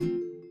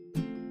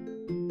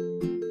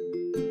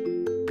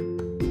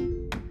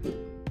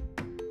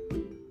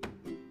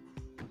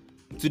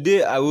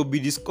Today, I will be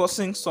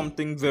discussing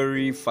something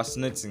very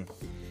fascinating.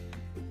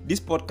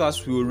 This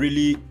podcast will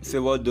really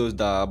favor those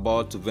that are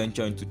about to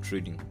venture into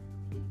trading.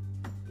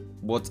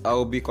 But I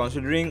will be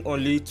considering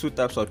only two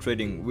types of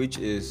trading, which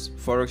is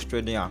Forex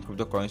trading and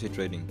cryptocurrency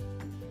trading.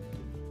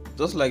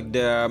 Just like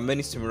there are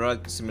many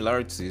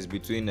similarities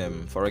between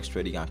Forex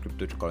trading and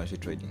cryptocurrency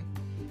trading,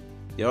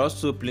 there are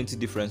also plenty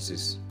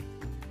differences.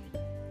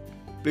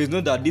 Please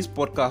note that this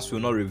podcast will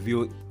not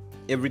reveal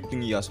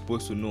everything you are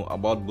supposed to know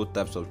about both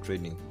types of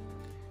trading,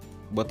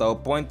 but I will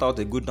point out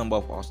a good number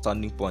of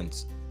outstanding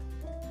points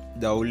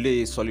that will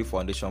lay a solid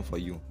foundation for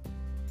you.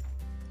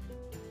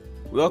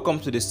 Welcome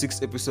to the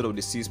 6th episode of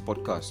the Seas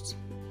podcast.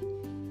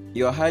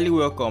 You are highly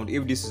welcomed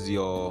if this is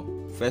your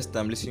first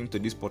time listening to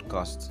this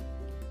podcast.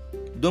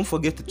 Don't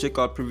forget to check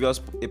out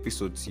previous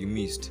episodes you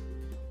missed.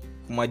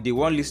 For my day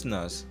one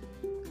listeners,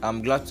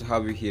 I'm glad to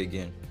have you here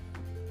again.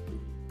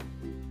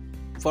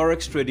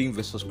 Forex trading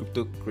versus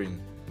crypto trading.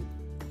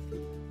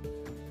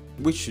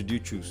 Which should you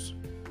choose?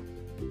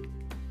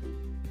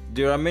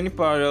 There are many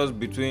parallels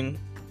between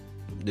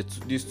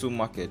these two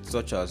markets,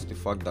 such as the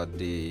fact that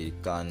they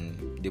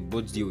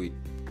both deal with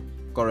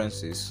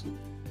currencies.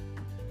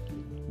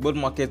 Both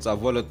markets are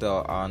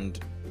volatile and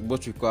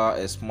both require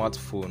a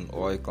smartphone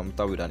or a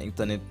computer with an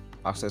internet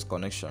access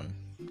connection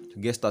to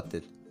get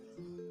started.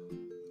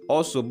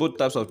 Also, both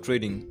types of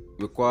trading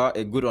require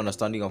a good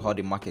understanding of how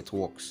the market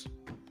works.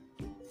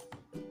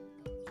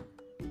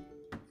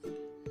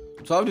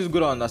 To have this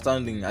good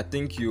understanding, I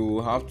think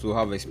you have to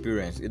have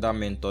experience, either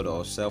mentored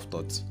or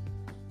self-taught,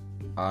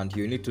 and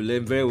you need to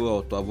learn very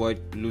well to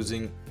avoid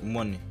losing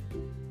money.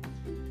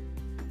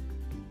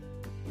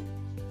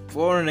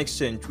 Foreign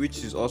exchange,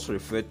 which is also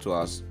referred to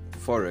as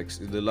Forex,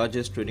 is the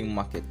largest trading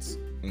market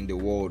in the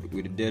world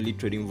with a daily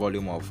trading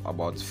volume of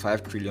about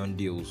 5 trillion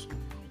deals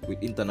with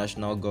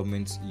international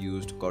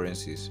government-used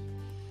currencies,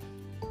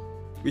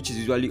 which is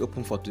usually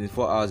open for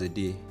 24 hours a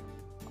day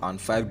and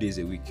 5 days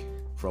a week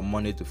from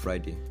Monday to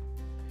Friday.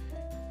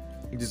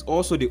 It is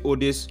also the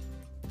oldest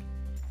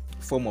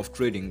form of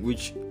trading,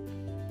 which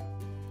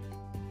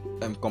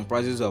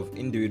comprises of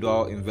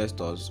individual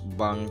investors,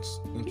 banks,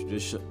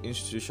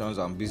 institutions,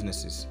 and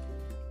businesses.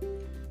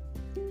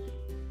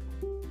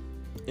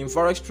 In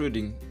Forex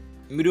trading,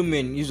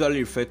 middlemen,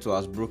 usually referred to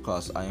as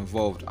brokers, are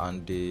involved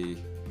and they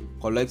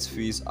collect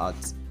fees at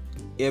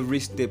every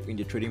step in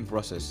the trading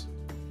process.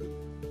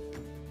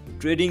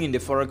 Trading in the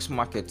Forex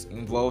market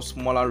involves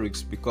smaller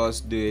risks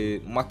because the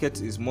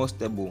market is more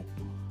stable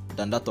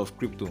than that of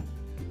crypto.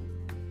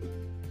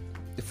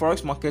 The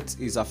Forex market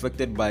is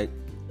affected by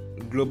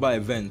global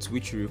events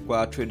which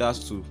require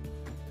traders to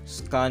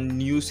scan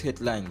news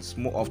headlines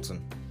more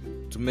often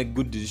to make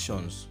good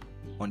decisions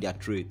on their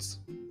trades.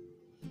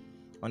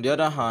 On the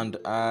other hand,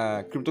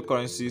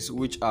 cryptocurrencies,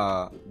 which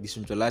are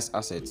decentralized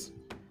assets,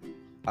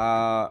 they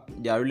are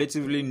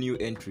relatively new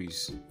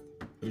entries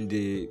in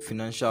the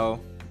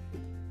financial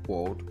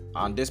world,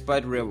 and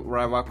despite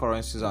rival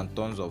currencies and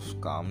tons of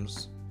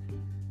scams,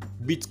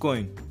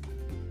 Bitcoin,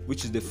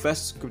 which is the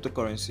first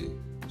cryptocurrency,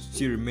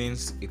 still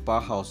remains a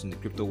powerhouse in the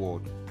crypto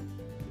world.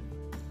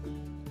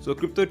 So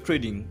crypto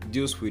trading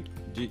deals with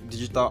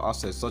digital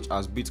assets such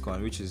as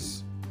Bitcoin, which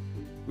is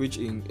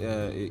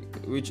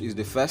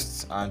the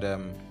first, and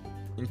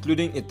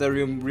including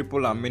Ethereum,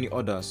 Ripple, and many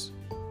others.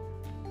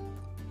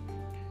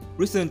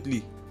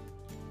 Recently,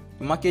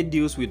 the market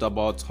deals with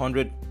about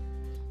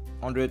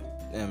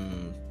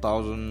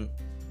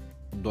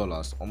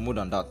 $100,000 or more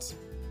than that.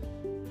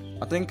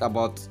 I think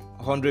about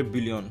 100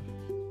 billion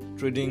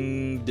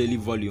trading daily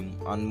volume,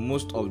 and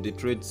most of the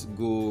trades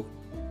go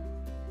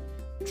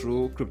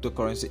through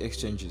cryptocurrency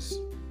exchanges.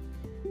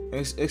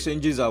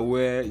 Exchanges are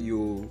where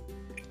you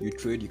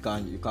trade.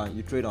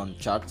 You trade on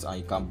charts, and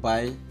you can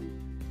buy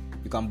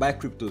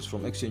cryptos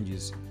from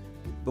exchanges.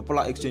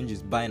 Popular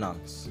exchanges,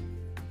 Binance.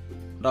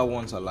 Other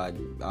ones are like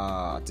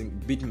I think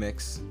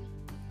BitMEX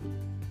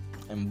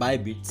and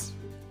Bybit.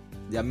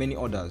 There are many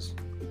others.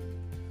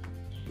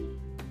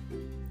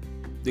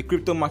 The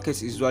crypto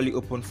market is usually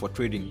open for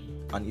trading,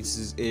 and it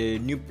is a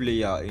new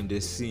player in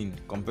the scene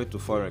compared to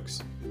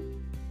Forex.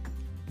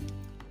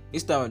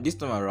 This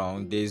time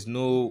around, there is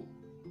no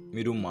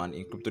middleman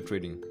in crypto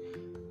trading,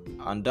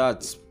 and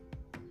that's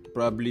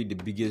probably the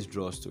biggest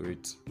draw to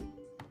it.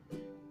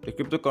 The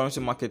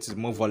cryptocurrency market is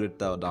more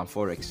volatile than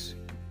Forex,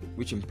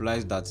 which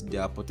implies that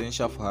there are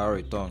potential for higher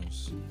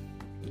returns,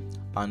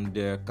 and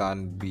there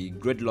can be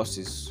great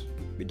losses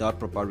without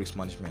proper risk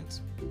management.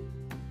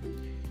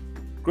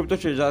 Crypto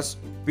traders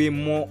pay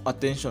more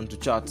attention to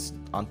charts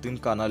and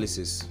technical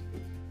analysis,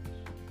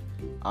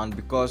 and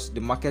because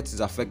the market is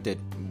affected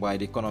by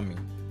the economy.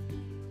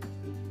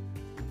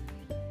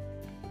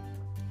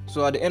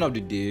 So at the end of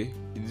the day,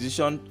 the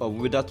decision of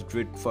whether to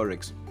trade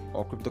Forex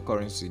or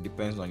cryptocurrency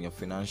depends on your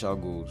financial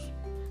goals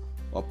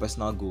or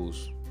personal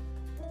goals,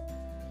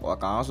 or I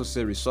can also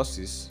say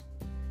resources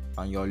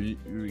and your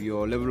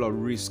level of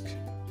risk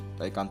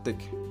that you can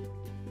take.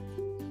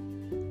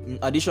 In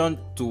addition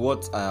to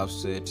what I have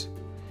said,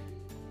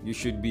 you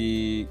should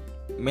be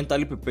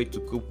mentally prepared to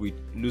cope with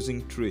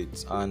losing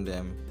trades, and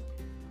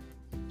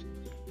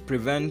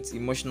prevent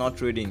emotional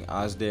trading,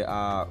 as there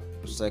are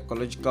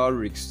psychological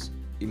risks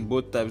in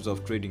both types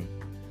of trading.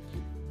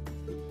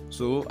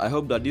 So I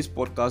hope that this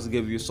podcast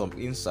gave you some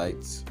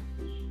insights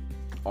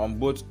on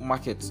both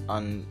markets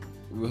and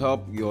will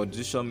help your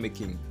decision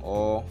making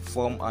or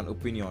form an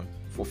opinion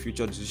for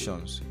future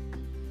decisions.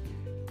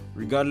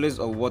 Regardless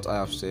of what I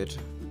have said,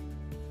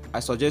 I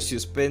suggest you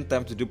spend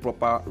time to do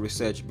proper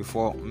research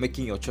before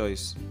making your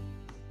choice.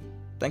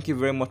 Thank you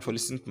very much for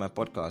listening to my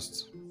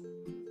podcast.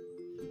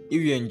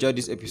 If you enjoyed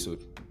this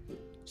episode,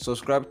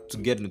 subscribe to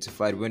get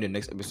notified when the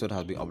next episode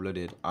has been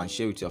uploaded and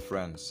share with your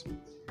friends.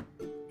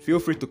 Feel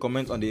free to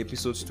comment on the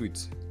episode's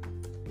tweet.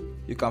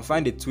 You can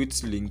find the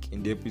tweet link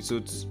in the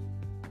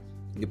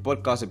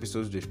podcast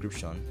episode's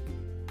description.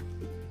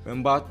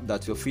 Remember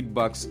that your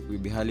feedbacks will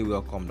be highly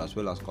welcomed, as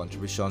well as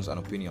contributions and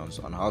opinions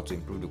on how to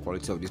improve the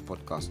quality of this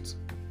podcast.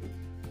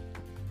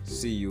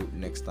 See you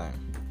next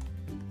time.